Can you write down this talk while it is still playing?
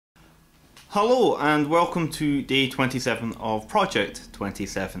Hello and welcome to day 27 of Project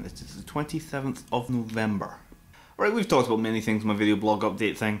 27. It is the 27th of November. Right, we've talked about many things in my video blog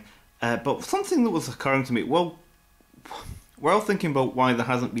update thing, but something that was occurring to me, well, while thinking about why there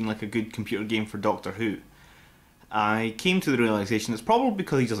hasn't been like a good computer game for Doctor Who, I came to the realisation it's probably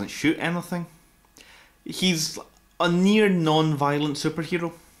because he doesn't shoot anything. He's a near non-violent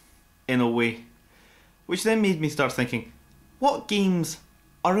superhero, in a way. Which then made me start thinking, what games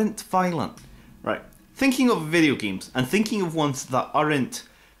aren't violent? Right, thinking of video games, and thinking of ones that aren't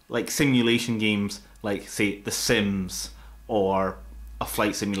like simulation games, like say The Sims, or a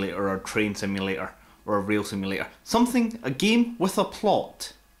flight simulator, or a train simulator, or a rail simulator. Something, a game with a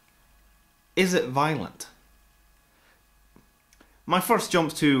plot. Is it violent? My first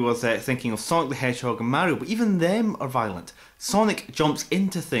jump to was thinking of Sonic the Hedgehog and Mario, but even them are violent. Sonic jumps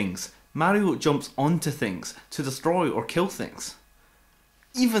into things, Mario jumps onto things to destroy or kill things.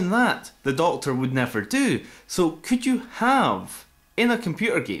 Even that, the Doctor would never do. So could you have, in a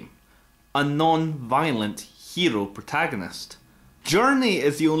computer game, a non-violent hero protagonist? Journey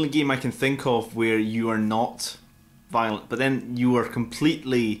is the only game I can think of where you are not violent, but then you are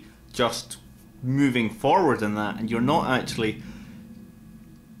completely just moving forward in that, and you're not actually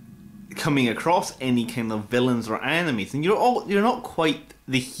coming across any kind of villains or enemies, and you're not quite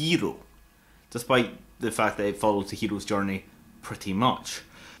the hero, despite the fact that it follows the hero's journey pretty much.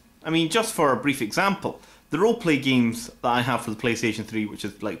 I mean, just for a brief example, the roleplay games that I have for the PlayStation 3, which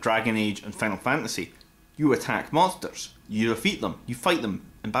is like Dragon Age and Final Fantasy, you attack monsters, you defeat them, you fight them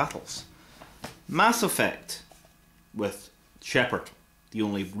in battles. Mass Effect, with Shepard, the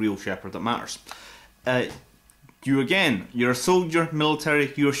only real Shepard that matters. You're a soldier,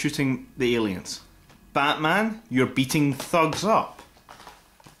 military, you're shooting the aliens. Batman, you're beating thugs up.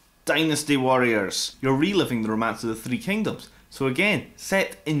 Dynasty Warriors, you're reliving the romance of the Three Kingdoms. So again,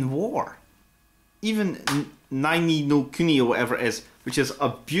 set in war. Even Nani no Kuni or whatever it is, which is a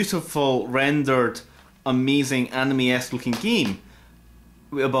beautiful, rendered, amazing anime-esque looking game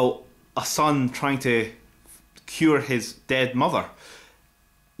about a son trying to cure his dead mother.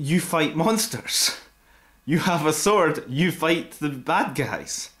 You fight monsters. You have a sword, you fight the bad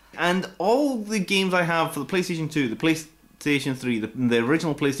guys. And all the games I have for the PlayStation 2, the PlayStation 3, the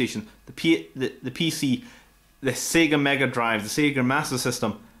original PlayStation, the PC, the Sega Mega Drive, the Sega Master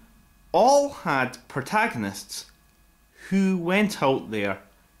System, all had protagonists who went out there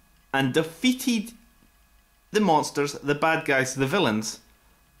and defeated the monsters, the bad guys, the villains,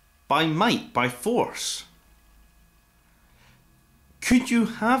 by might, by force. Could you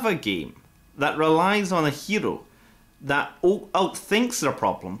have a game that relies on a hero that outthinks their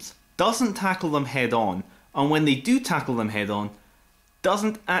problems, doesn't tackle them head on, and when they do tackle them head on,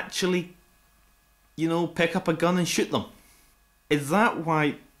 doesn't actually, pick up a gun and shoot them? Is that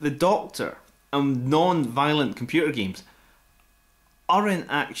why the Doctor and non-violent computer games aren't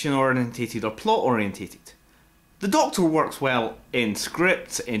action-orientated or plot-orientated? The Doctor works well in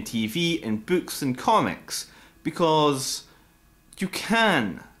scripts, in TV, in books, and comics, because you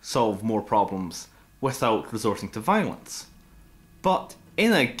can solve more problems without resorting to violence. But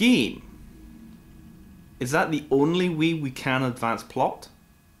in a game, is that the only way we can advance plot?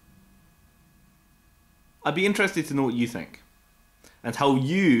 I'd be interested to know what you think, and how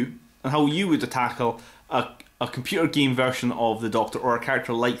you would tackle a computer game version of the Doctor, or a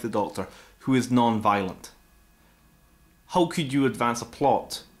character like the Doctor who is non-violent. How could you advance a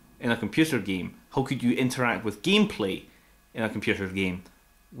plot in a computer game? How could you interact with gameplay in a computer game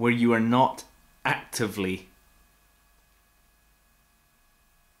where you are not actively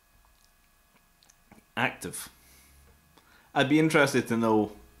active? I'd be interested to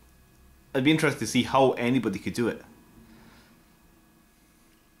know. I'd be interested to see how anybody could do it.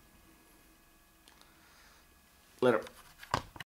 Later.